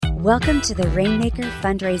Welcome to the Rainmaker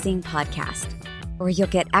Fundraising Podcast, where you'll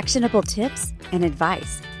get actionable tips and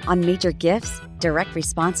advice on major gifts, direct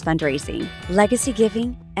response fundraising, legacy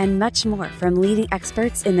giving, and much more from leading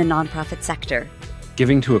experts in the nonprofit sector.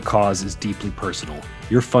 Giving to a cause is deeply personal.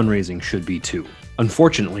 Your fundraising should be too.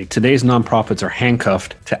 Unfortunately, today's nonprofits are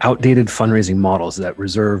handcuffed to outdated fundraising models that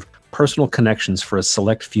reserve personal connections for a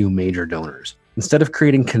select few major donors. Instead of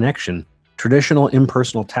creating connection, traditional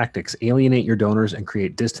impersonal tactics alienate your donors and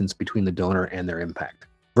create distance between the donor and their impact.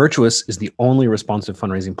 Virtuous is the only responsive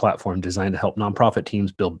fundraising platform designed to help nonprofit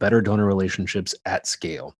teams build better donor relationships at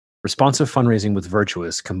scale. Responsive fundraising with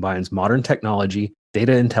Virtuous combines modern technology,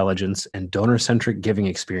 data intelligence, and donor-centric giving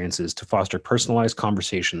experiences to foster personalized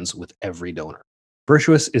conversations with every donor.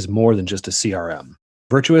 Virtuous is more than just a CRM.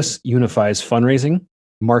 Virtuous unifies fundraising,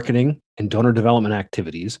 marketing, and donor development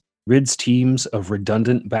activities, rids teams of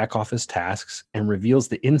redundant back-office tasks, and reveals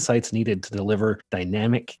the insights needed to deliver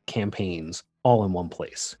dynamic campaigns all in one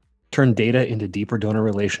place. Turn data into deeper donor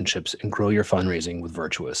relationships and grow your fundraising with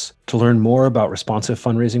Virtuous. To learn more about responsive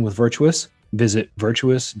fundraising with Virtuous, visit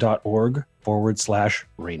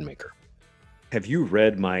virtuous.org/rainmaker. Have you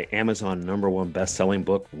read my Amazon #1 best-selling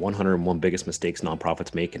book, 101 Biggest Mistakes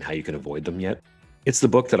Nonprofits Make and How You Can Avoid Them yet? It's the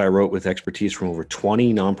book that I wrote with expertise from over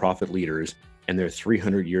 20 nonprofit leaders and their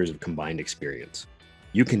 300 years of combined experience.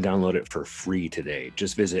 You can download it for free today.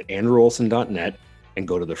 Just visit andrewolson.net and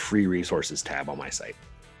go to the free resources tab on my site.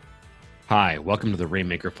 Hi, welcome to the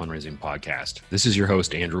Rainmaker Fundraising Podcast. This is your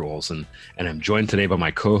host, Andrew Olson, and I'm joined today by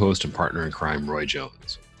my co-host and partner in crime, Roy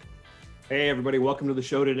Jones. Hey, everybody. Welcome to the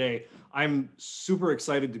show today. I'm super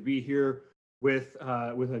excited to be here with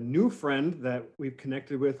a new friend that we've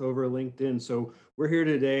connected with over LinkedIn. So we're here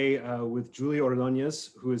today with Julia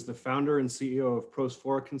Ordonez, who is the founder and CEO of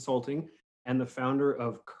Prosfora Consulting and the founder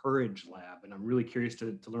of Courage Lab. And I'm really curious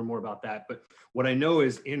to learn more about that. But what I know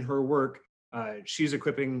is in her work, she's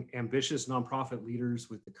equipping ambitious nonprofit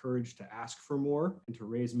leaders with the courage to ask for more and to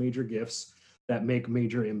raise major gifts that make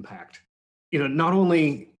major impact. Not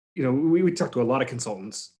only, we talk to a lot of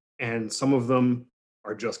consultants, and some of them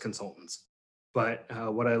are just consultants. But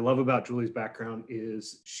what I love about Julie's background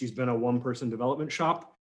is she's been a one-person development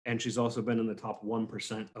shop, and she's also been in the top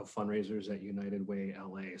 1% of fundraisers at United Way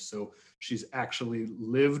LA. So she's actually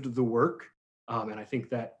lived the work, and I think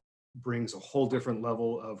that brings a whole different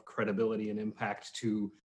level of credibility and impact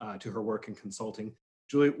to her work in consulting.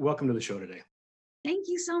 Julie, welcome to the show today. Thank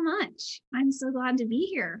you so much. I'm so glad to be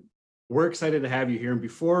here. We're excited to have you here. And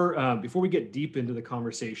before we get deep into the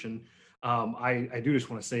conversation, I do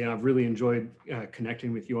just want to say, I've really enjoyed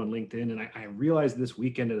connecting with you on LinkedIn. And I realized this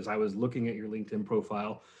weekend as I was looking at your LinkedIn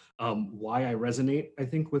profile, why I resonate, I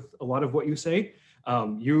think, with a lot of what you say.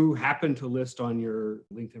 You happen to list on your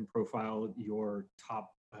LinkedIn profile your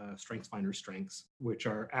top StrengthsFinder strengths, which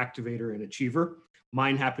are activator and achiever.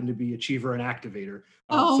 Mine happen to be achiever and activator.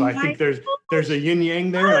 So I think there's a yin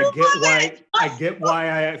yang there. And I get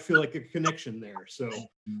why I feel like a connection there. So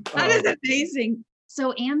that is amazing.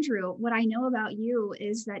 So Andrew, what I know about you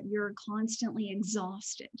is that you're constantly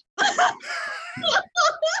exhausted.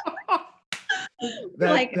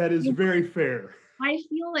 That is very fair. I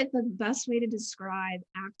feel like the best way to describe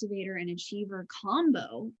activator and achiever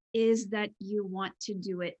combo is that you want to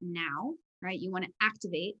do it now, right? You want to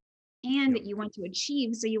activate and you want to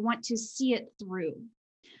achieve. So you want to see it through.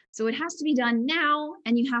 So it has to be done now,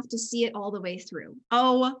 and you have to see it all the way through.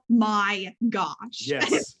 Oh my gosh.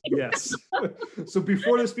 Yes. So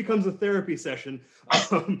before this becomes a therapy session,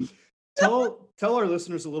 tell our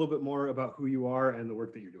listeners a little bit more about who you are and the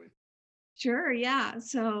work that you're doing. Sure. Yeah.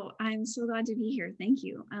 So I'm so glad to be here. Thank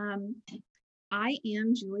you. I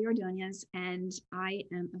am Julia Ordonez, and I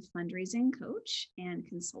am a fundraising coach and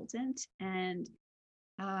consultant. And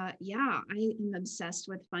I am obsessed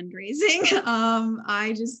with fundraising.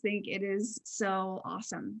 I just think it is so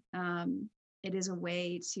awesome. It is a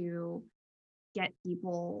way to get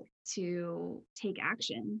people to take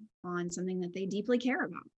action on something that they deeply care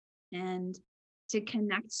about and to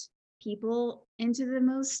connect people into the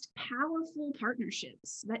most powerful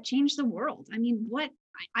partnerships that change the world. I mean,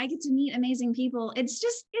 I get to meet amazing people. It's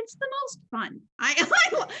the most fun. I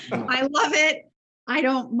love it. I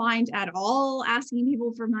don't mind at all asking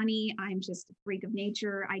people for money. I'm just a freak of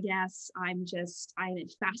nature, I guess. I'm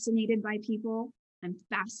fascinated by people. I'm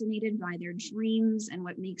fascinated by their dreams and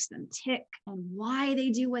what makes them tick and why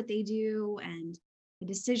they do what they do and the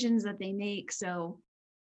decisions that they make. So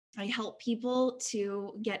I help people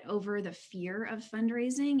to get over the fear of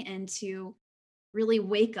fundraising and to really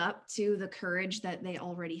wake up to the courage that they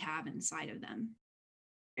already have inside of them.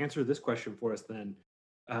 Answer this question for us then.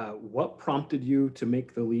 What prompted you to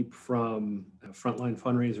make the leap from a frontline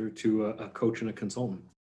fundraiser to a coach and a consultant?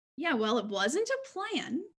 Yeah, well, it wasn't a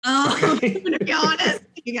plan. Okay. To be honest,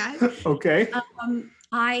 you guys. Okay.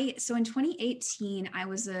 So in 2018, I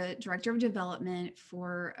was a director of development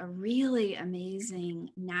for a really amazing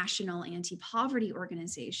national anti-poverty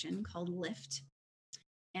organization called LIFT.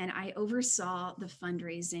 And I oversaw the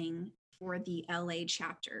fundraising for the LA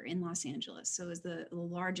chapter in Los Angeles. So it was the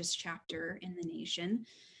largest chapter in the nation.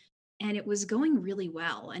 And it was going really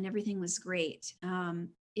well and everything was great.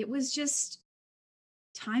 It was just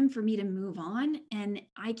time for me to move on. And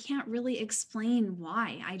I can't really explain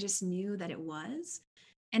why. I just knew that it was.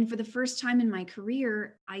 And for the first time in my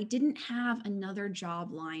career, I didn't have another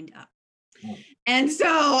job lined up. And so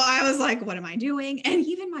I was like, what am I doing? And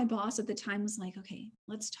even my boss at the time was like, okay,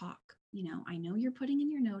 let's talk. I know you're putting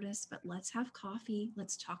in your notice, but let's have coffee.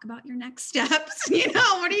 Let's talk about your next steps.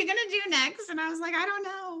 What are you going to do next? And I was like, I don't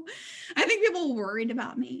know. I think people were worried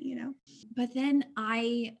about me. But then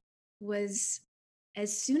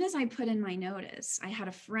as soon as I put in my notice, I had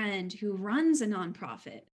a friend who runs a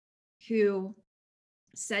nonprofit who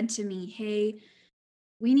said to me, hey,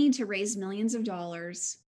 we need to raise millions of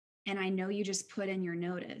dollars. And I know you just put in your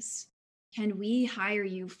notice. Can we hire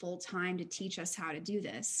you full time to teach us how to do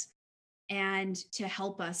this and to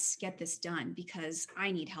help us get this done? Because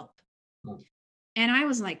I need help. And I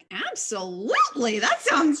was like, absolutely. That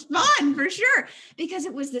sounds fun for sure. Because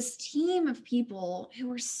it was this team of people who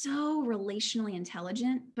were so relationally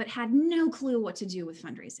intelligent, but had no clue what to do with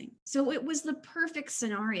fundraising. So it was the perfect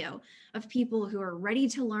scenario of people who are ready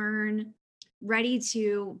to learn, ready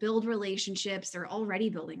to build relationships. They're already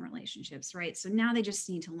building relationships, right? So now they just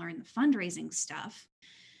need to learn the fundraising stuff.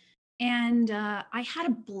 And I had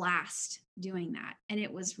a blast doing that. And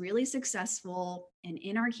it was really successful. And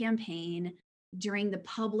in our campaign, during the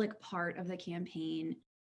public part of the campaign,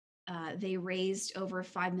 they raised over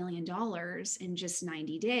 $5 million in just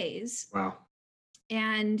 90 days. Wow.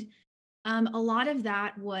 And a lot of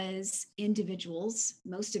that was individuals.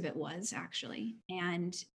 Most of it was actually.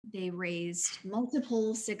 And they raised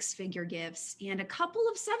multiple 6-figure gifts and a couple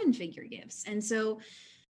of 7-figure gifts. And so,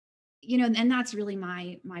 and that's really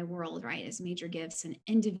my world, right? Is major gifts and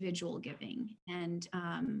individual giving. And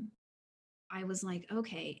I was like,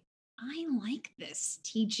 okay, I like this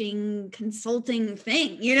teaching consulting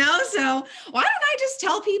thing, so why don't I just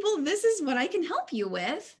tell people this is what I can help you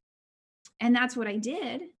with? And that's what I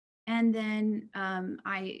did. And then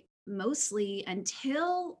I mostly,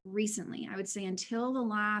 until recently, I would say until the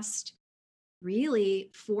last really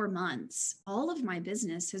 4 months, all of my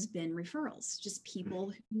business has been referrals, just people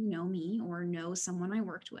who know me or know someone I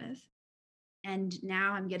worked with. And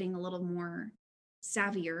now I'm getting a little more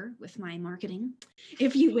savvier with my marketing,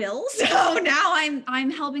 if you will. So now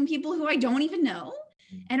I'm helping people who I don't even know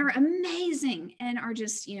and are amazing and are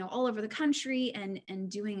just, all over the country and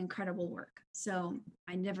doing incredible work. So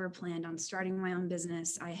I never planned on starting my own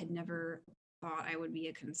business. I had never thought I would be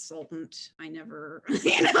a consultant. I never,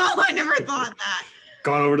 I never thought that.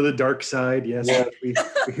 Gone over to the dark side. Yes. Yeah. We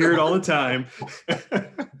hear it all the time.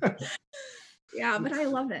 Yeah, but I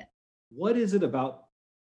love it. What is it about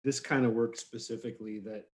this kind of work specifically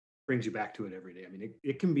that brings you back to it every day? I mean,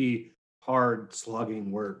 it can be hard,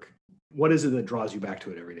 slugging work. What is it that draws you back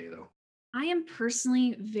to it every day, though? I am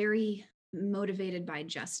personally very motivated by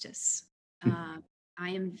justice. I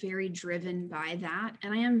am very driven by that.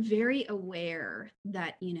 And I am very aware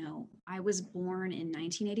that, I was born in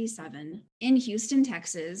 1987 in Houston,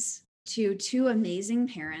 Texas, to 2 amazing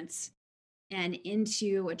parents and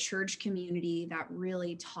into a church community that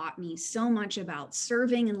really taught me so much about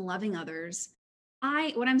serving and loving others.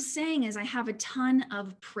 What I'm saying is I have a ton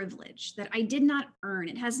of privilege that I did not earn.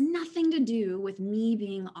 It has nothing to do with me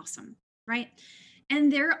being awesome, right?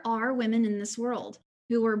 And there are women in this world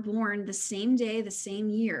who were born the same day, the same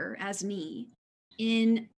year as me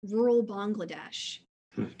in rural Bangladesh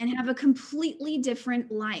and have a completely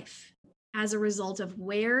different life as a result of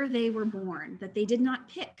where they were born that they did not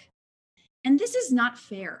pick. And this is not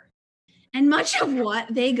fair. And much of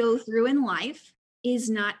what they go through in life is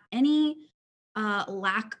not any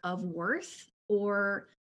lack of worth or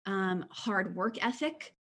hard work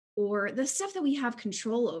ethic or the stuff that we have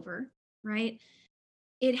control over, right?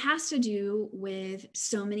 It has to do with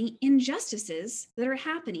so many injustices that are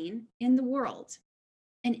happening in the world.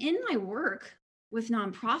 And in my work with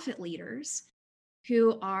nonprofit leaders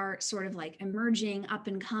who are sort of like emerging, up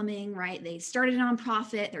and coming, right? They started a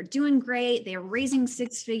nonprofit, they're doing great, they're raising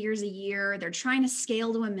 6 figures a year, they're trying to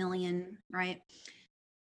scale to 1 million, right?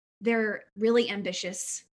 They're really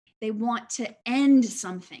ambitious. They want to end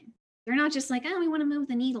something. They're not just like, oh, we want to move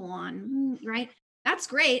the needle on, right? That's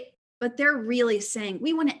great. But they're really saying,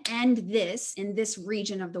 we want to end this in this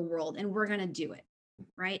region of the world, and we're going to do it.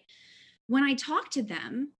 Right. When I talk to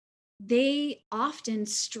them, they often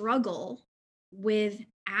struggle with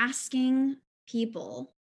asking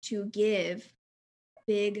people to give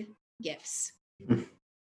big gifts.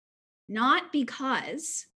 Not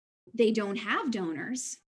because they don't have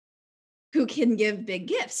donors who can give big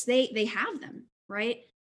gifts. They have them, right?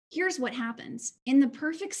 Here's what happens. In the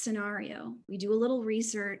perfect scenario, we do a little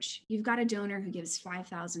research. You've got a donor who gives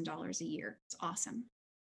 $5,000 a year. It's awesome.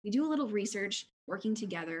 We do a little research, working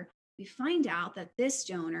together. We find out that this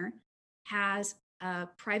donor has a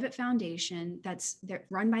private foundation that's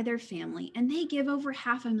run by their family, and they give over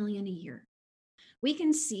 $500,000 a year. We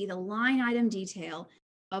can see the line item detail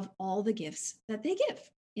of all the gifts that they give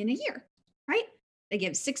in a year, right? They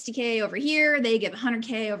give 60K over here, they give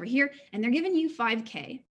 100K over here, and they're giving you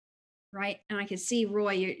 5K, right? And I can see,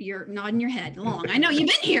 Roy, you're nodding your head along. I know you've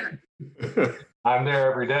been here. I'm there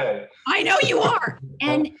every day. I know you are.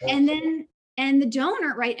 And the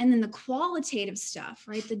donor, right? And then the qualitative stuff,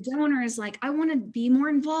 right? The donor is like, I want to be more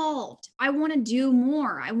involved. I want to do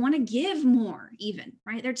more. I want to give more even,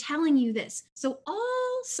 right? They're telling you this. So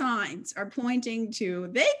all signs are pointing to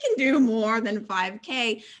they can do more than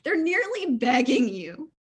 5K. They're nearly begging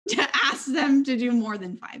you to ask them to do more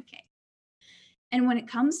than 5K. And when it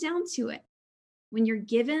comes down to it, when you're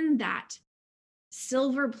given that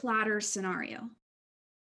silver platter scenario,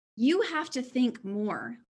 you have to think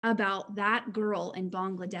more about that girl in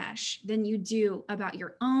Bangladesh than you do about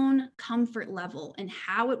your own comfort level and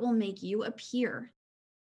how it will make you appear,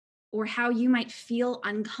 or how you might feel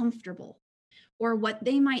uncomfortable, or what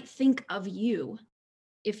they might think of you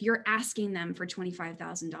if you're asking them for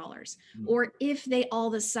 $25,000, or if they all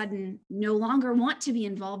of a sudden no longer want to be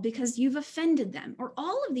involved because you've offended them, or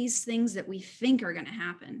all of these things that we think are going to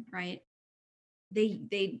happen, right?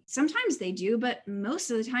 They sometimes they do, but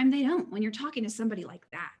most of the time they don't. When you're talking to somebody like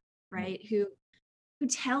that, right, who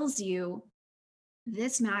tells you,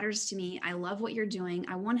 this matters to me, I love what you're doing,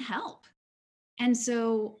 I want to help. And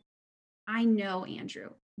so I know, Andrew,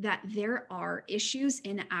 that there are issues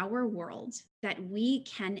in our world that we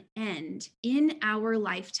can end in our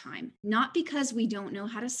lifetime, not because we don't know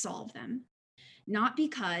how to solve them, not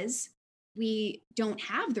because we don't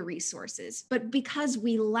have the resources, but because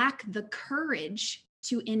we lack the courage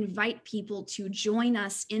to invite people to join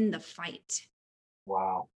us in the fight.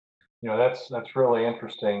 Wow. That's really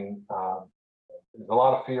interesting. There's a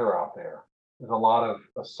lot of fear out there. There's a lot of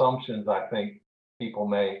assumptions I think people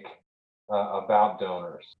make about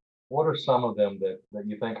donors. What are some of them that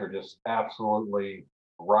you think are just absolutely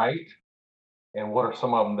right? And what are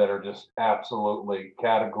some of them that are just absolutely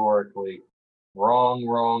categorically wrong?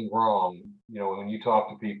 When you talk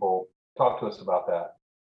to people, talk to us about that.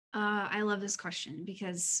 I love this question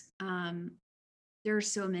because there are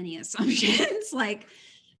so many assumptions, like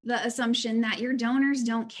the assumption that your donors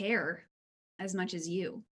don't care as much as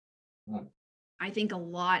you. I think a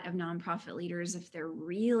lot of nonprofit leaders, if they're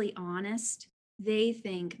really honest, they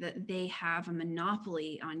think that they have a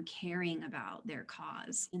monopoly on caring about their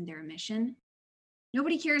cause and their mission.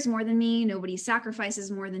 Nobody cares more than me. Nobody sacrifices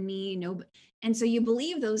more than me. And so you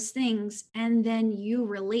believe those things, and then you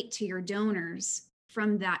relate to your donors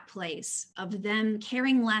from that place of them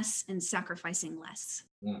caring less and sacrificing less.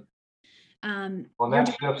 Well, that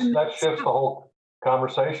shifts the whole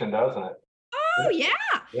conversation, doesn't it? Oh, yeah.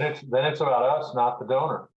 Then it's about us, not the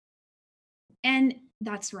donor. And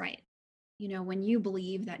that's right. When you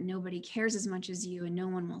believe that nobody cares as much as you and no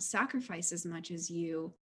one will sacrifice as much as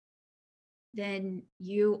you, then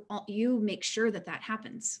you make sure that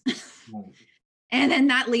happens. And then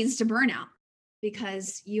that leads to burnout,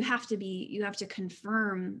 because you have to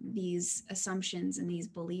confirm these assumptions and these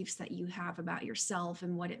beliefs that you have about yourself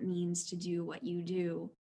and what it means to do what you do.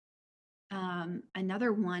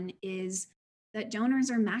 Another one is that donors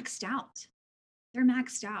are maxed out. They're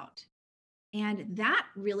maxed out. And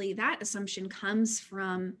that assumption comes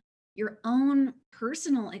from your own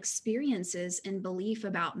personal experiences and belief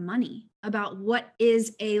about money, about what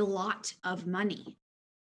is a lot of money,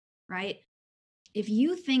 right? If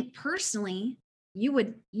you think personally,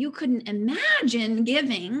 you couldn't imagine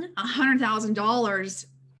giving $100,000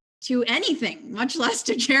 to anything, much less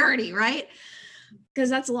to charity, right? Because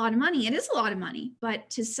that's a lot of money. It is a lot of money, but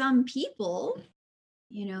to some people,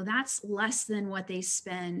 that's less than what they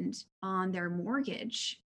spend on their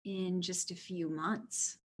mortgage in just a few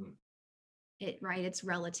months. It's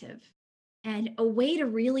relative. And a way to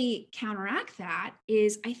really counteract that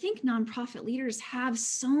is, I think nonprofit leaders have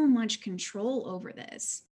so much control over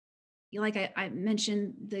this. Like I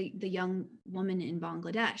mentioned the young woman in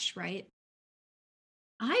Bangladesh, right?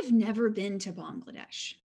 I've never been to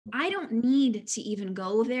Bangladesh. I don't need to even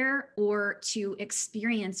go there or to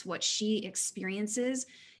experience what she experiences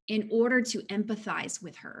in order to empathize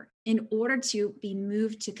with her, in order to be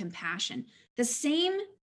moved to compassion. The same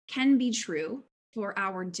can be true for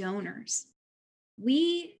our donors.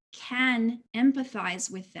 We can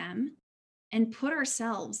empathize with them and put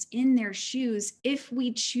ourselves in their shoes if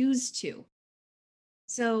we choose to.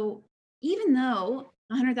 So even though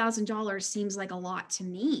 $100,000 seems like a lot to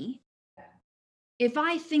me, if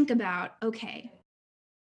I think about, okay,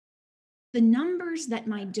 the numbers that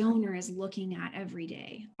my donor is looking at every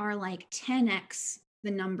day are like 10x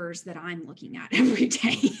the numbers that I'm looking at every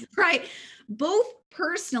day, right? Both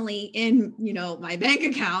personally in, my bank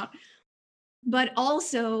account, but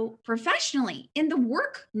also professionally in the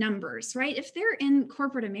work numbers, right? If they're in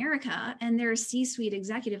corporate America and they're a C-suite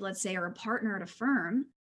executive, let's say, or a partner at a firm,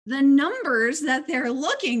 the numbers that they're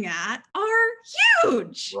looking at are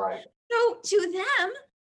huge. Right. So to them,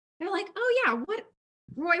 they're like, oh yeah,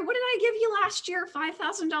 Roy, what did I give you last year?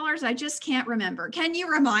 $5,000? I just can't remember. Can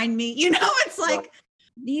you remind me? It's like Right.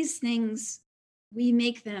 these things, we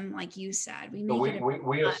make them, like you said, we So make it.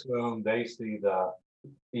 we assume they see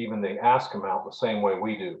even the ask amount the same way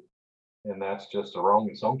we do. And that's just a wrong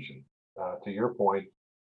assumption. To your point,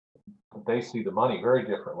 they see the money very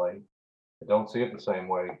differently. They don't see it the same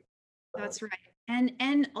way. That's right.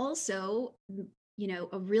 And also,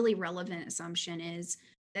 a really relevant assumption is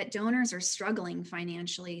that donors are struggling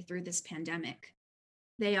financially through this pandemic.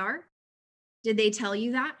 They are? Did they tell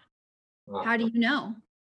you that? How do you know?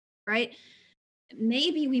 Right?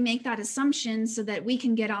 Maybe we make that assumption so that we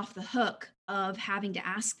can get off the hook of having to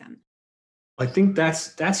ask them. I think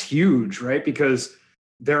that's huge, right? Because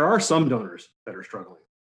there are some donors that are struggling.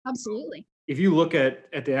 Absolutely. If you look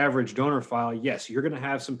at the average donor file, yes, you're going to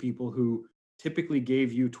have some people who typically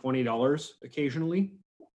gave you $20 occasionally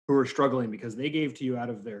who are struggling because they gave to you out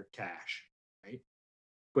of their cash, right?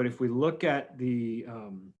 But if we look at the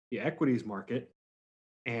equities market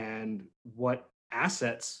and what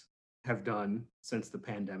assets have done since the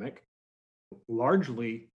pandemic,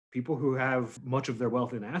 largely people who have much of their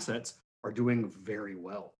wealth in assets are doing very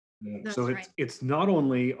well. That's So right. it's not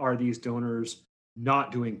only are these donors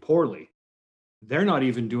not doing poorly, they're not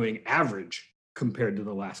even doing average compared to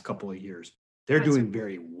the last couple of years. They're That's doing right.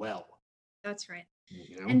 very well. That's right.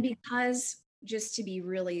 You know? And because, just to be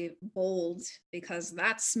really bold, because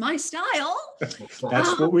that's my style,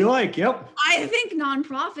 That's what we like. Yep. I think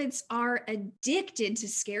nonprofits are addicted to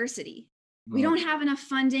scarcity. We Mm. don't have enough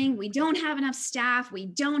funding. We don't have enough staff. We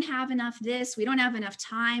don't have enough this. We don't have enough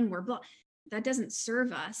time. That doesn't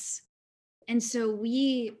serve us. And so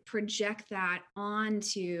we project that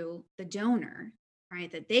onto the donor,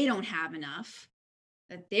 right? That they don't have enough,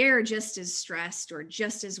 that they're just as stressed or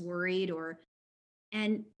just as worried,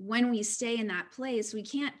 and when we stay in that place, we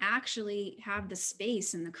can't actually have the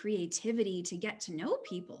space and the creativity to get to know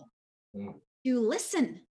people, Mm. to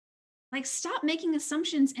listen. Like, stop making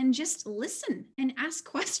assumptions and just listen and ask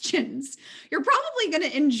questions. You're probably going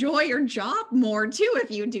to enjoy your job more too if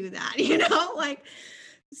you do that,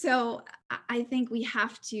 so I think we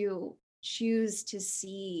have to choose to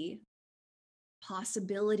see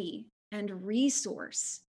possibility and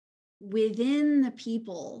resource within the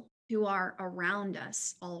people who are around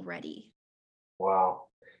us already. Wow.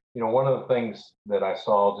 One of the things that I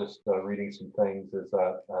saw just reading some things is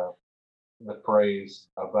that the phrase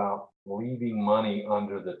about leaving money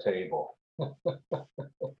under the table.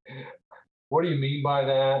 What do you mean by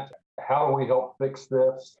that? How do we help fix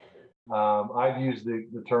this? I've used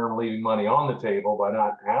the term leaving money on the table by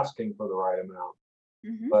not asking for the right amount.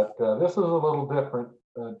 Mhm. But this is a little different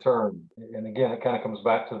term. And again, it kind of comes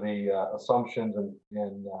back to the assumptions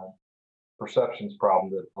and perceptions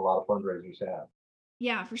problem that a lot of fundraisers have.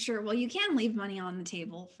 Yeah, for sure. Well, you can leave money on the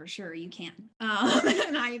table, for sure. You can.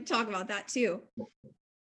 And I talk about that too.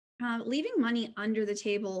 Leaving money under the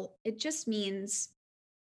table, it just means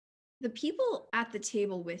the people at the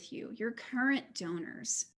table with you, your current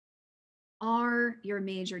donors, are your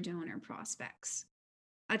major donor prospects.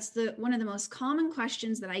 That's one of the most common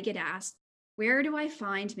questions that I get asked. Where do I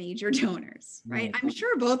find major donors? Right? I'm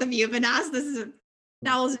sure both of you have been asked this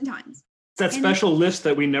 1,000 times. It's that special list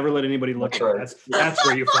that we never let anybody look That's at. right. That's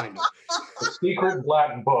where you find them. The secret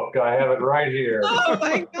black book. I have it right here. Oh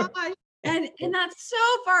my gosh. And that's so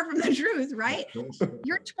far from the truth, right?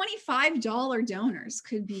 Your $25 donors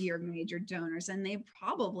could be your major donors, and they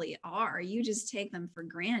probably are. You just take them for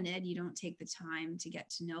granted. You don't take the time to get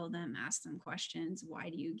to know them, ask them questions. Why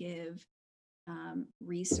do you give?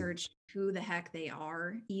 Research who the heck they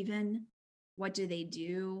are, even. What do they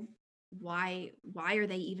do? Why are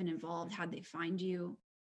they even involved? How'd they find you?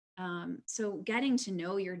 So getting to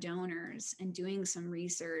know your donors and doing some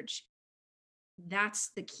research,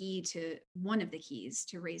 that's one of the keys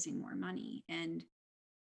to raising more money. And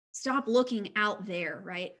stop looking out there,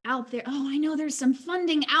 right? Out there. Oh, I know there's some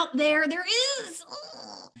funding out there. There is.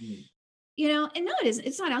 Oh. And no, it isn't.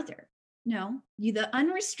 It's not out there. No, the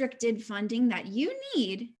unrestricted funding that you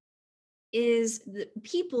need is the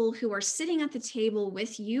people who are sitting at the table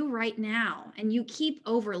with you right now, and you keep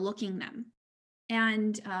overlooking them.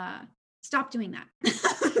 And stop doing that.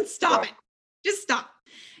 Stop it. Just stop.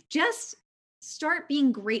 Just start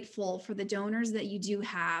being grateful for the donors that you do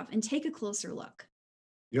have and take a closer look.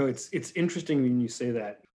 It's interesting when you say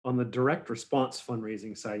that. On the direct response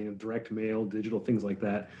fundraising side, direct mail, digital, things like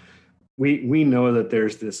that, we know that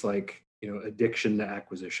there's this addiction to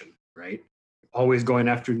acquisition, right? Always going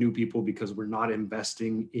after new people because we're not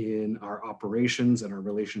investing in our operations and our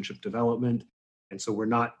relationship development. And so we're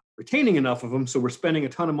not retaining enough of them. So we're spending a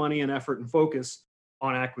ton of money and effort and focus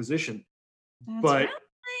on acquisition. That's but right.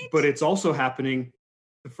 But it's also happening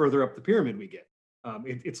the further up the pyramid we get.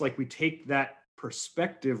 It's like we take that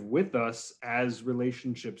perspective with us as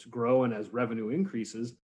relationships grow and as revenue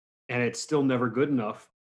increases, and it's still never good enough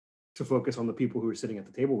to focus on the people who are sitting at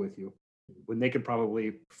the table with you, when they could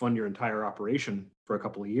probably fund your entire operation for a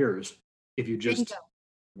couple of years if you just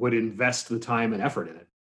would invest the time and effort in it.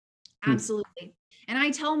 Absolutely. And I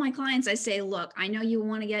tell my clients, I say, look, I know you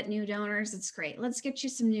want to get new donors. It's great. Let's get you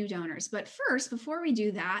some new donors. But first, before we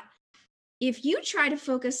do that, if you try to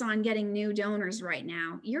focus on getting new donors right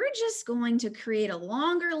now, you're just going to create a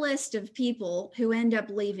longer list of people who end up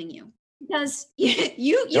leaving you, because you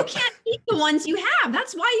can't keep the ones you have.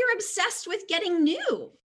 That's why you're obsessed with getting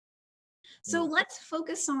new. So let's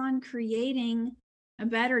focus on creating a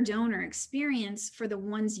better donor experience for the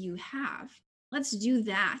ones you have. Let's do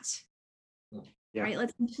that. Yeah. Right?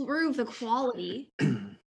 Let's improve the quality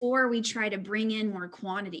or we try to bring in more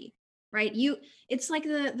quantity. Right? It's like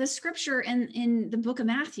the scripture in the book of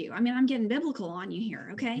Matthew. I mean, I'm getting biblical on you here,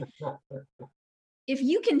 okay? If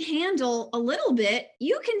you can handle a little bit,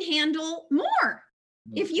 you can handle more.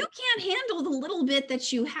 If you can't handle the little bit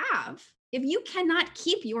that you have, if you cannot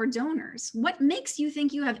keep your donors, what makes you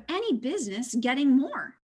think you have any business getting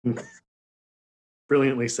more?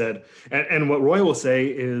 Brilliantly said. And what Roy will say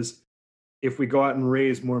is, if we go out and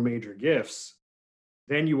raise more major gifts,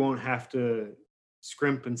 then you won't have to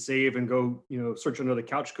scrimp and save and go, search under the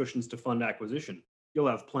couch cushions to fund acquisition. You'll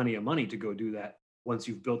have plenty of money to go do that once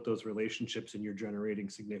you've built those relationships and you're generating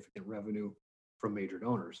significant revenue from major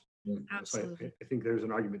donors. Absolutely. So I think there's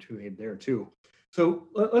an argument to be made there too. So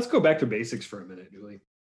let's go back to basics for a minute, Julie.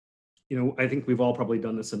 I think we've all probably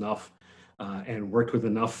done this enough and worked with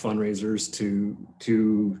enough fundraisers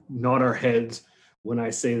to nod our heads when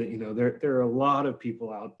I say that, there are a lot of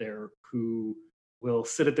people out there who will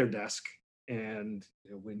sit at their desk, and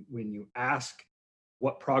when you ask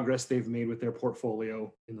what progress they've made with their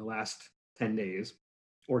portfolio in the last 10 days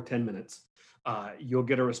or 10 minutes, you'll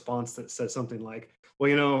get a response that says something like,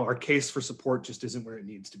 well, our case for support just isn't where it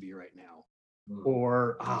needs to be right now.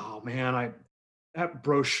 Or, oh man, that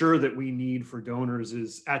brochure that we need for donors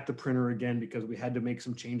is at the printer again because we had to make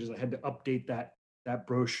some changes. I had to update that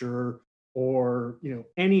brochure, or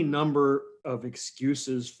any number of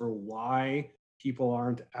excuses for why people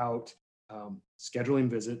aren't out scheduling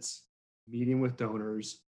visits, meeting with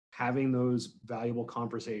donors, having those valuable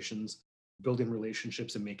conversations, building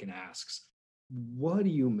relationships, and making asks. What do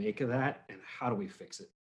you make of that, and how do we fix it?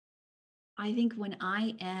 I think when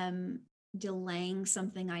I am delaying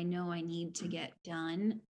something I know I need to get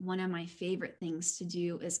done, one of my favorite things to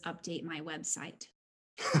do is update my website.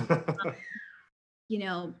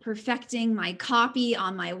 Perfecting my copy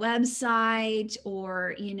on my website,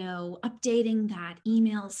 or, updating that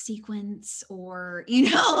email sequence, or,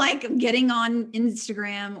 like getting on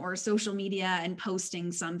Instagram or social media and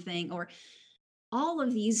posting something, or all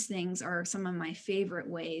of these things are some of my favorite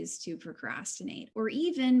ways to procrastinate, or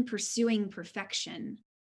even pursuing perfection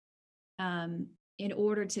in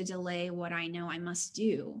order to delay what I know I must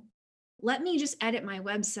do. Let me just edit my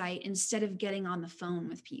website instead of getting on the phone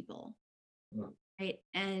with people. Right.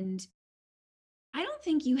 And I don't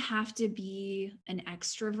think you have to be an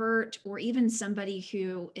extrovert or even somebody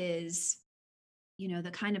who is,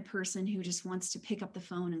 the kind of person who just wants to pick up the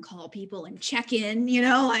phone and call people and check in,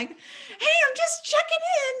 like, hey, I'm just checking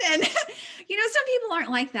in. And, some people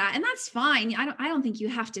aren't like that, and that's fine. I don't think you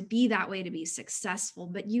have to be that way to be successful,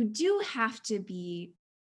 but you do have to be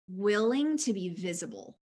willing to be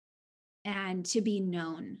visible and to be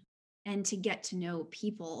known and to get to know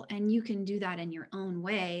people. And you can do that in your own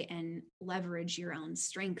way and leverage your own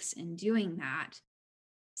strengths in doing that.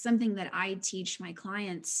 something that I teach my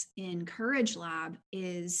clients in Courage Lab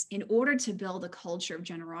is, in order to build a culture of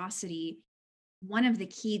generosity, one of the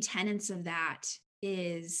key tenets of that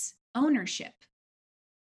is ownership.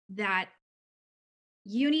 That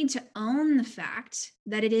you need to own the fact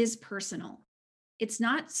that it is personal. It's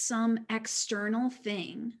not some external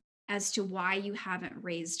thing as to why you haven't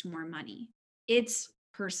raised more money. It's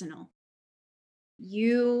personal.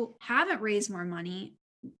 You haven't raised more money,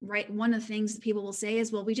 right? One of the things that people will say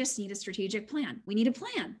is, well, we just need a strategic plan. We need a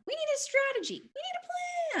plan. We need a strategy. We need a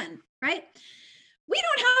plan, right? We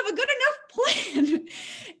don't have a good enough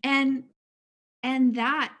plan. And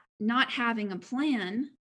that not having a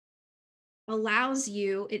plan allows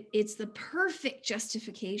you, it's the perfect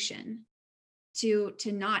justification to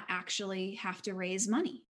not actually have to raise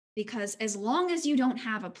money. Because as long as you don't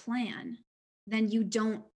have a plan, then you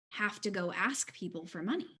don't have to go ask people for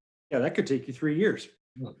money. Yeah, that could take you 3 years.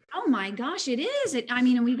 Oh my gosh, it is. I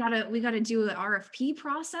mean, we gotta do an RFP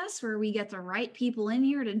process where we get the right people in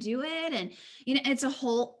here to do it, and it's a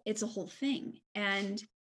whole thing. And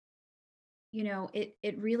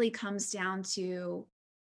it really comes down to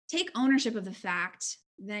take ownership of the fact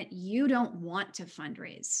that you don't want to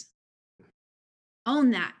fundraise.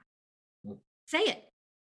 Own that. Say it.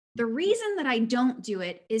 The reason that I don't do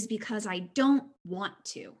it is because I don't want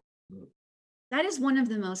to. That is one of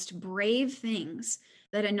the most brave things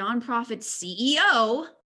that a nonprofit CEO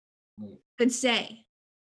could say.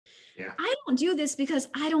 Yeah. I don't do this because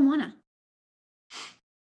I don't want to.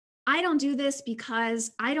 I don't do this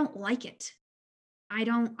because I don't like it. I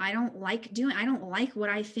don't like what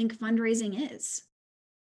I think fundraising is.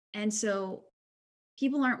 And so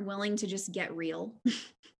people aren't willing to just get real.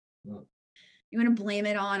 You want to blame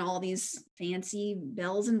it on all these fancy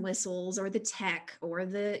bells and whistles, or the tech, or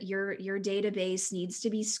your database needs to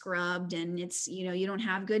be scrubbed, and it's, you don't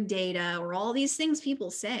have good data, or all these things people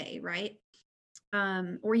say, right?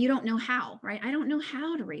 Or you don't know how, right? I don't know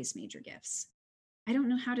how to raise major gifts. I don't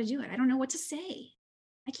know how to do it. I don't know what to say.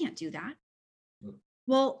 I can't do that.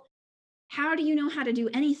 Well, how do you know how to do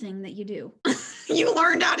anything that you do? You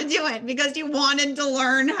learned how to do it because you wanted to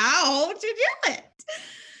learn how to do it.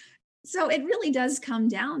 So it really does come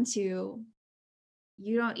down to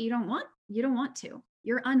you don't want to.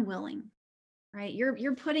 You're unwilling, right?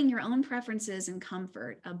 You're putting your own preferences and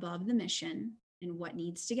comfort above the mission and what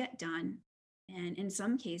needs to get done. And in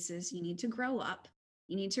some cases, you need to grow up.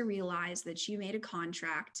 You need to realize that you made a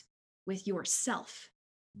contract with yourself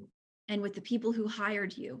and with the people who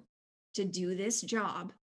hired you to do this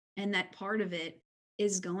job, and that part of it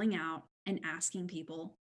is going out and asking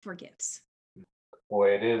people for gifts.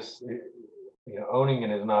 Boy, it is, owning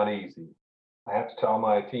it is not easy. I have to tell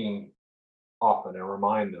my team often and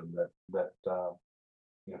remind them that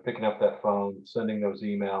picking up that phone, sending those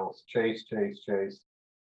emails, chase.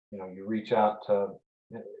 You reach out to,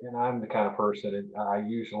 and I'm the kind of person, I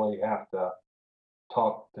usually have to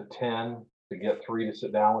talk to 10 to get 3 to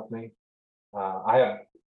sit down with me. I have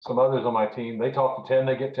some others on my team, they talk to 10,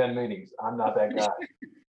 they get 10 meetings. I'm not that guy.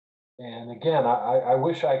 And again, I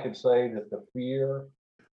wish I could say that the fear,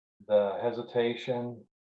 the hesitation,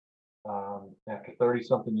 after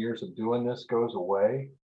 30-something years of doing this goes away.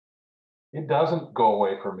 It doesn't go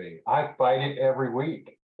away for me. I fight it every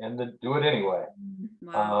week and then do it anyway.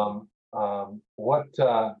 Wow. What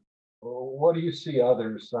do you see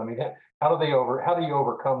others? I mean, how do you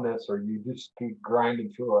overcome this, or you just keep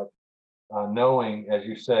grinding through it, knowing, as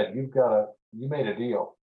you said, you made a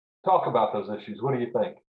deal. Talk about those issues. What do you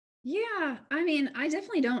think? Yeah, I mean, I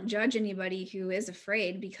definitely don't judge anybody who is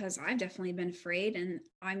afraid, because I've definitely been afraid. And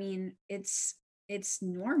I mean, it's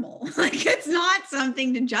normal. Like, it's not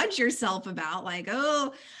something to judge yourself about, like,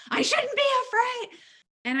 oh, I shouldn't be afraid.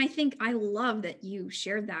 And I think I love that you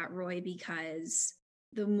shared that, Roy, because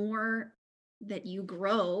the more that you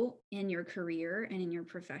grow in your career and in your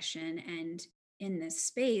profession and in this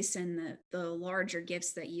space, and the larger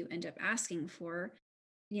gifts that you end up asking for,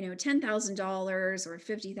 $10,000 or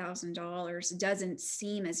 $50,000 doesn't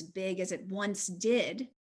seem as big as it once did.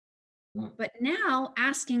 But now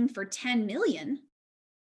asking for 10 million,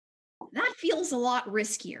 that feels a lot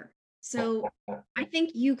riskier. So I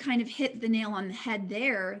think you kind of hit the nail on the head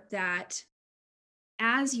there, that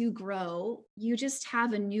as you grow, you just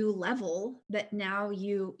have a new level that now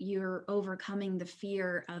you're overcoming the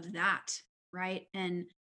fear of that, right? And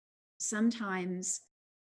sometimes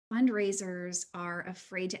fundraisers are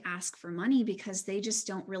afraid to ask for money because they just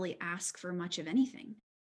don't really ask for much of anything.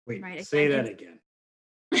 Wait, right? say that again.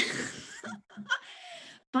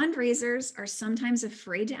 Fundraisers are sometimes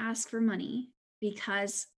afraid to ask for money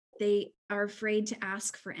because they are afraid to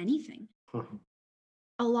ask for anything.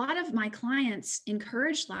 a lot of my clients in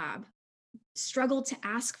Courage Lab struggle to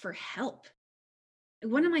ask for help.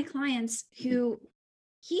 One of my clients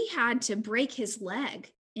he had to break his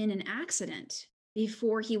leg in an accident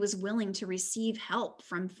before he was willing to receive help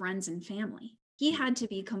from friends and family. He had to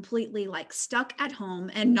be completely like stuck at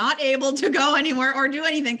home and not able to go anywhere or do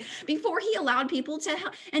anything before he allowed people to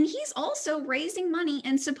help. And he's also raising money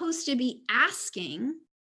and supposed to be asking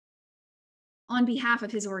on behalf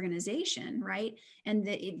of his organization, right? And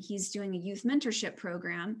he's doing a youth mentorship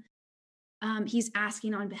program. He's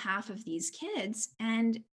asking on behalf of these kids,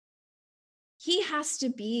 and he has to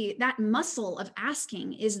be, that muscle of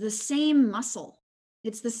asking is the same muscle.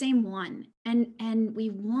 It's the same one. And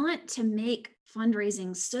we want to make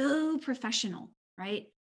fundraising so professional, right?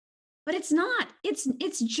 But it's not.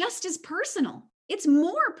 It's just as personal. It's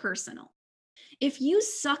more personal. If you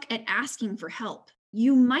suck at asking for help,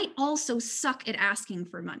 you might also suck at asking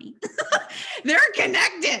for money. They're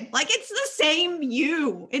connected. Like, it's the same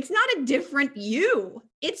you. It's not a different you.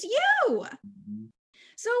 It's you.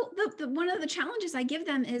 So the one of the challenges I give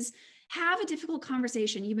them is have a difficult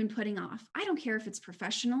conversation you've been putting off. I don't care if it's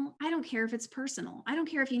professional. I don't care if it's personal. I don't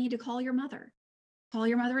care if you need to call your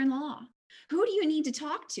mother-in-law. Who do you need to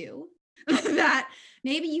talk to that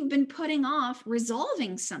maybe you've been putting off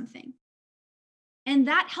resolving something? And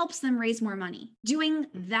that helps them raise more money, doing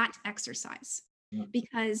that exercise.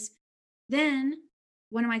 Because then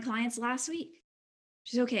one of my clients last week,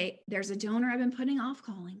 she's okay, there's a donor I've been putting off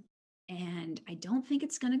calling, and I don't think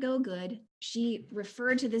it's going to go good. She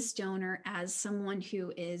referred to this donor as someone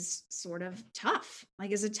who is sort of tough,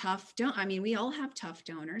 like is a tough donor. I mean, we all have tough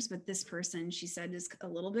donors, but this person, she said, is a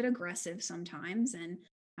little bit aggressive sometimes. And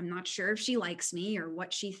I'm not sure if she likes me or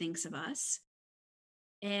what she thinks of us.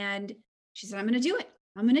 And she said, I'm going to do it.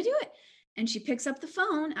 I'm going to do it. And she picks up the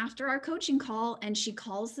phone after our coaching call and she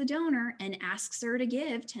calls the donor and asks her to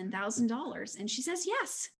give $10,000. And she says,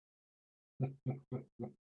 yes.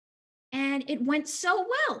 And it went so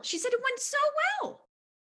well. She said it went so well,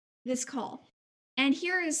 this call. And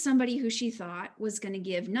here is somebody who she thought was going to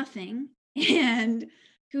give nothing and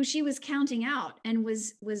who she was counting out and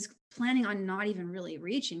was planning on not even really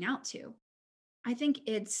reaching out to. I think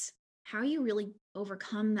it's how you really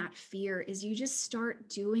overcome that fear is you just start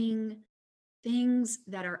doing things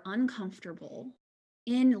that are uncomfortable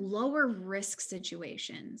in lower risk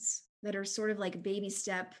situations that are sort of like baby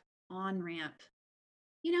step on ramp.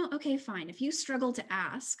 Okay, fine. If you struggle to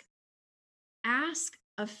ask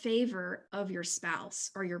a favor of your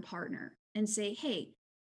spouse or your partner and say, hey,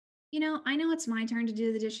 I know it's my turn to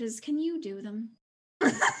do the dishes. Can you do them?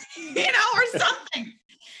 Or something.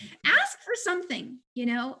 Ask for something,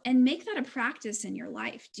 and make that a practice in your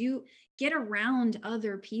life. Get around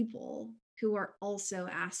other people who are also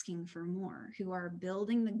asking for more, who are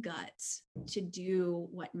building the guts to do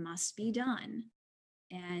what must be done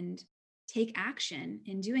and take action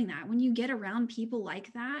in doing that. When you get around people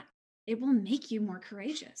like that, it will make you more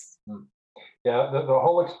courageous. Yeah, the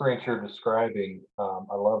whole experience you're describing,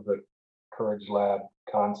 I love the Courage Lab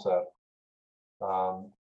concept.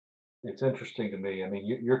 It's interesting to me. I mean,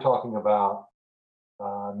 you're talking about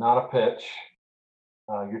not a pitch.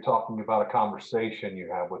 You're talking about a conversation you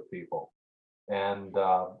have with people, and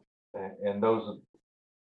those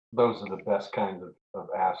are the best kinds of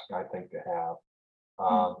ask, I think, to have.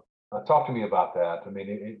 Talk to me about that. I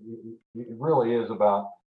mean, it really is about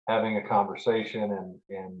having a conversation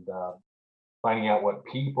and finding out what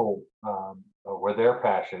people where their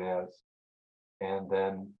passion is, and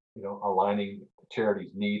then aligning the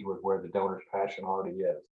charity's need with where the donor's passion already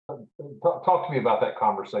is. Talk to me about that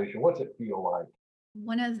conversation. What's it feel like?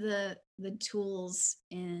 One of the tools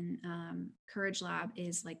in Courage Lab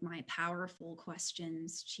is like my powerful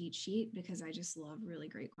questions cheat sheet, because I just love really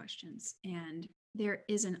great questions. And there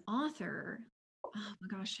is an author, oh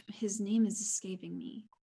my gosh, his name is escaping me,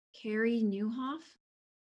 Carey Nieuwhof.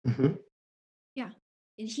 Mm-hmm. Yeah.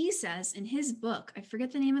 And he says in his book, I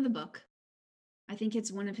forget the name of the book. I think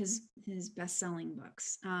it's one of his best-selling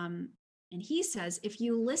books. And he says, if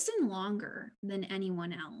you listen longer than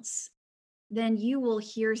anyone else, then you will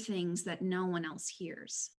hear things that no one else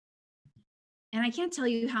hears. And I can't tell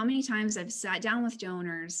you how many times I've sat down with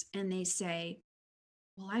donors and they say,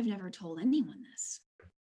 well, I've never told anyone this, ...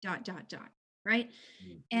 right?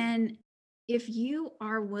 Mm-hmm. And if you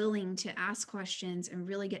are willing to ask questions and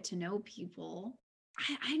really get to know people,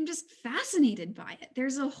 I'm just fascinated by it.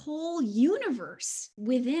 There's a whole universe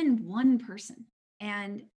within one person.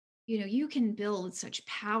 And you can build such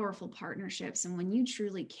powerful partnerships. And when you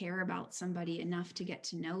truly care about somebody enough to get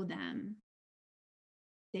to know them,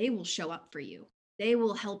 they will show up for you. They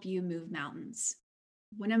will help you move mountains.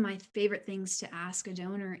 one of my favorite things to ask a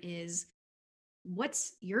donor is,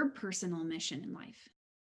 what's your personal mission in life?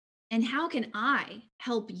 And how can I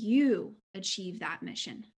help you achieve that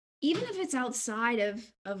mission? Even if it's outside of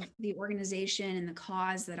the organization and the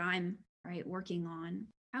cause that I'm working on,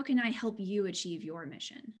 how can I help you achieve your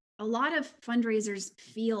mission? A lot of fundraisers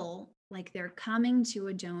feel like they're coming to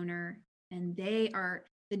a donor and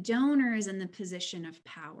the donor is in the position of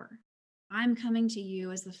power. I'm coming to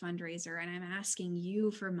you as the fundraiser and I'm asking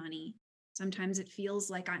you for money. Sometimes it feels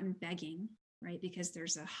like I'm begging, right? Because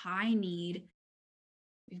there's a high need.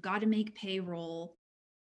 We've got to make payroll.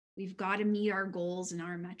 We've got to meet our goals and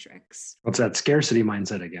our metrics. What's that scarcity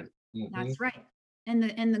mindset again? That's right. And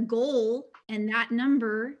the goal and that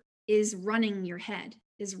number is running your head,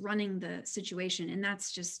 is running the situation. And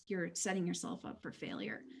that's just, you're setting yourself up for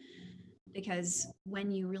failure. Because when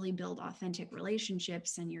you really build authentic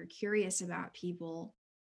relationships and you're curious about people,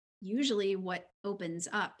 usually what opens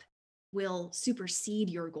up will supersede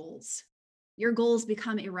your goals. Your goals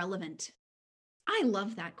become irrelevant. I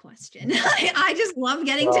love that question. I just love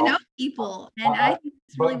getting to know people. And I think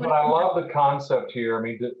it's really but I love the concept here. I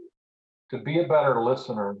mean, to be a better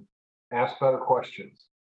listener, ask better questions.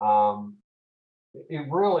 It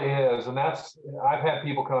really is. And I've had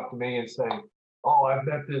people come up to me and say, oh, I've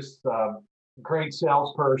met this great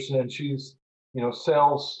salesperson. She's,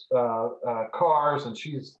 sells cars, and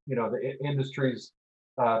she's, the industry's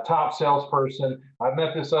top salesperson. I've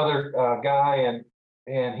met this other guy,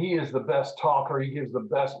 and he is the best talker. He gives the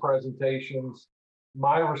best presentations.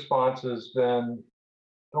 My response has been,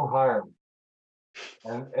 don't hire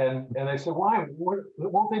him. And they said, why?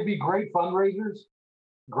 Won't they be great fundraisers?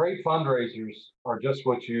 Great fundraisers are just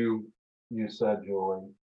what you said, Julie.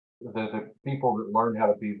 The people that learn how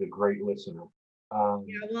to be the great listener.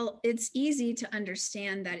 Yeah, well, it's easy to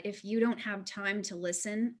understand that if you don't have time to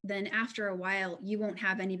listen, then after a while, you won't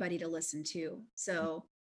have anybody to listen to. So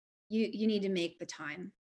you need to make the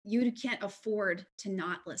time. You can't afford to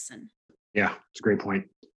not listen. Yeah, it's a great point.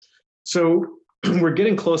 So we're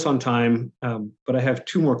getting close on time, but I have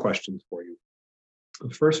two more questions for you.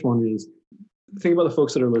 The first one is, think about the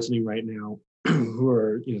folks that are listening right now who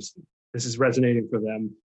are, this is resonating for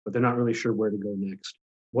them, but they're not really sure where to go next.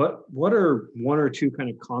 What are one or two kind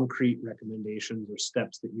of concrete recommendations or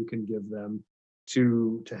steps that you can give them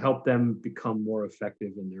to help them become more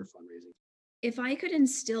effective in their fundraising? If I could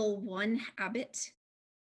instill one habit,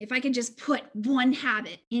 if I could just put one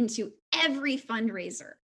habit into every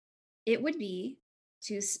fundraiser, it would be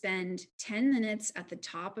to spend 10 minutes at the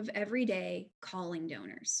top of every day calling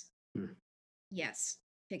donors. Yes,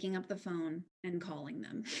 picking up the phone and calling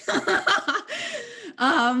them.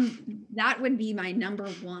 That would be my number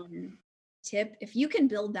one tip. If you can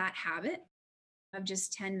build that habit of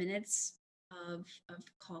just 10 minutes of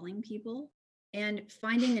calling people and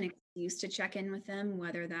finding an excuse to check in with them,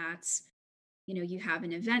 whether that's, you have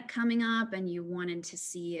an event coming up and you wanted to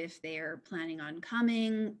see if they're planning on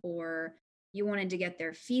coming, or you wanted to get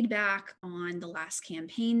their feedback on the last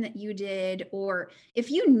campaign that you did, or if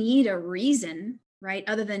you need a reason, right,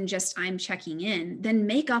 other than just I'm checking in, then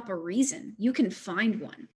make up a reason. You can find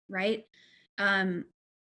one, right?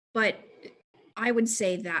 But I would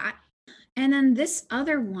say that. And then this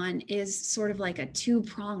other one is sort of like a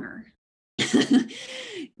two-pronger.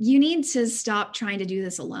 You need to stop trying to do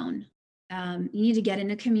this alone. You need to get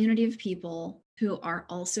in a community of people who are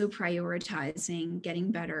also prioritizing getting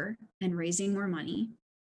better and raising more money.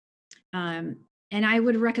 And I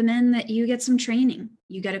would recommend that you get some training.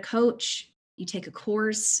 You get a coach, you take a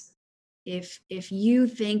course. If you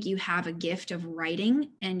think you have a gift of writing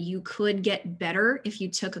and you could get better if you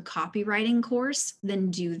took a copywriting course, then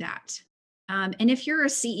do that. And if you're a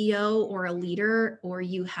CEO or a leader, or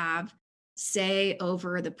you have say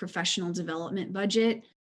over the professional development budget,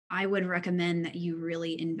 I would recommend that you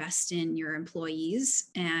really invest in your employees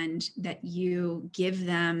and that you give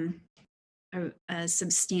them a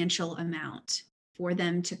substantial amount for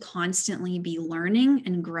them to constantly be learning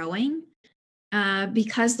and growing,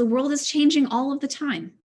 because the world is changing all of the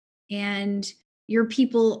time. And your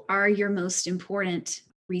people are your most important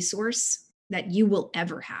resource that you will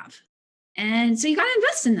ever have. And so you got to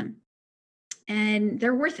invest in them, and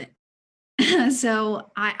they're worth it.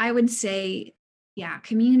 So I would say, yeah,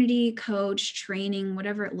 community, coach, training,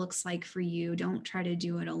 whatever it looks like for you. Don't try to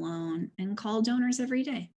do it alone, and call donors every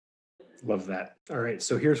day. Love that. All right.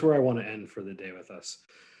 So here's where I want to end for the day with us.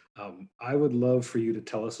 I would love for you to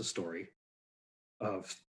tell us a story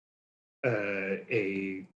of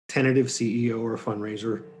a tentative CEO or a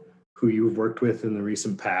fundraiser who you've worked with in the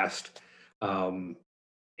recent past, and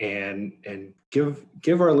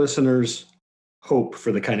give our listeners hope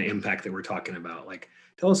for the kind of impact that we're talking about. Like,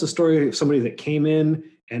 tell us a story of somebody that came in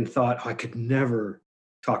and thought, oh, I could never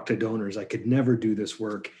talk to donors. I could never do this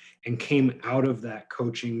work, and came out of that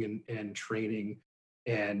coaching and training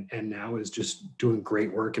and now is just doing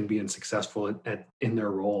great work and being successful in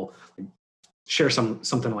their role. Share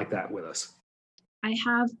something like that with us. I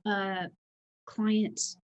have a client,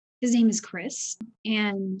 his name is Chris,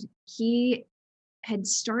 and he had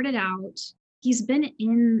started out, he's been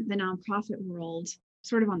in the nonprofit world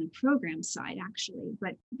sort of on the program side actually,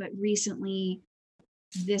 but recently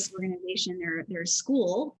this organization, their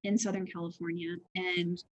school in Southern California,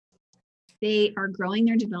 and they are growing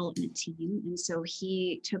their development team. And so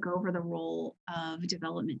he took over the role of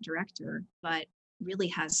development director, but really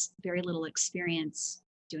has very little experience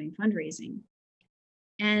doing fundraising.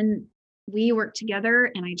 And we worked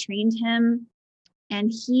together and I trained him,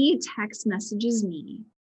 and he text messages me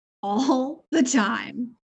all the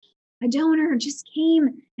time. A donor just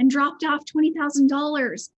came and dropped off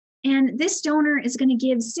 $20,000. And this donor is going to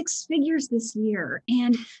give 6 figures this year.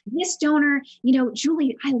 And this donor,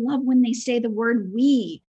 Julie, I love when they say the word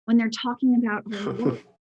we when they're talking about our work.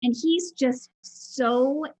 And he's just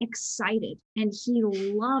so excited and he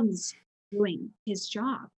loves doing his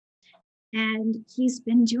job. And he's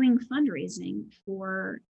been doing fundraising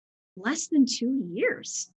for less than 2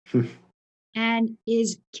 years and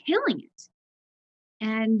is killing it.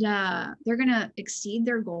 And they're going to exceed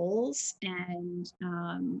their goals and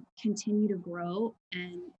continue to grow.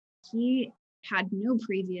 And he had no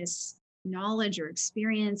previous knowledge or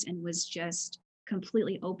experience and was just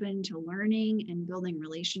completely open to learning and building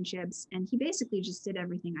relationships. And he basically just did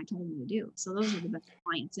everything I told him to do. So those are the best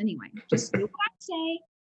clients anyway. Just do what I say,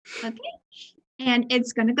 okay? And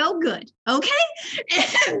it's going to go good, okay?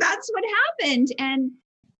 And that's what happened. And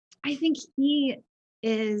I think he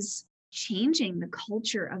is changing the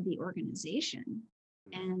culture of the organization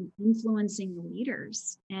and influencing the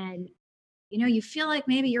leaders. And, you feel like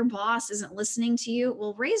maybe your boss isn't listening to you.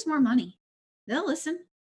 Well, raise more money. They'll listen.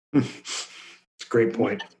 Great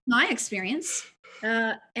point. That's my experience.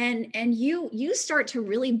 And you start to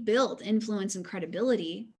really build influence and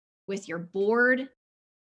credibility with your board,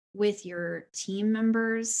 with your team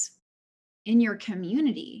members, in your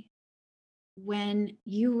community. When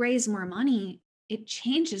you raise more money, it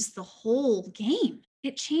changes the whole game.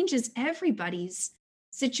 It changes everybody's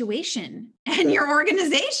situation and your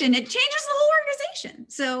organization. It changes the whole organization.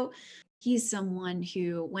 So he's someone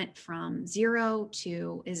who went from 0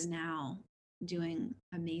 to is now doing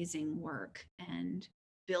amazing work and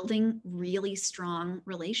building really strong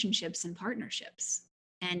relationships and partnerships.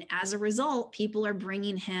 And as a result, people are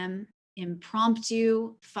bringing him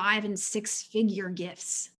impromptu 5 and 6 figure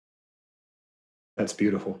gifts. That's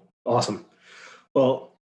beautiful. Awesome.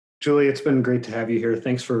 Well, Julie, it's been great to have you here.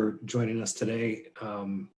 Thanks for joining us today.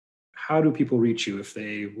 How do people reach you if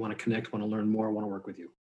they want to connect, want to learn more, want to work with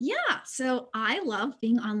you? Yeah, so I love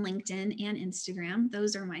being on LinkedIn and Instagram.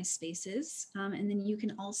 Those are my spaces. And then you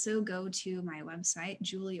can also go to my website,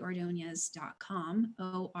 julieordonez.com,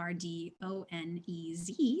 ORDONEZ,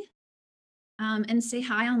 and say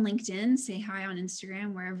hi on LinkedIn, say hi on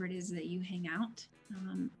Instagram, wherever it is that you hang out.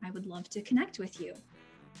 I would love to connect with you.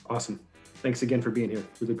 Awesome. Thanks again for being here.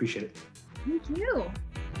 Really appreciate it. Thank you.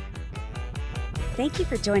 Thank you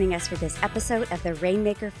for joining us for this episode of the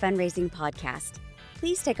Rainmaker Fundraising Podcast.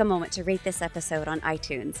 Please take a moment to rate this episode on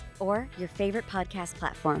iTunes or your favorite podcast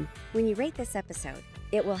platform. When you rate this episode,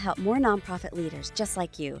 it will help more nonprofit leaders just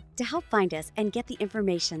like you to help find us and get the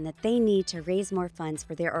information that they need to raise more funds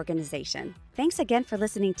for their organization. Thanks again for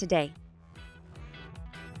listening today.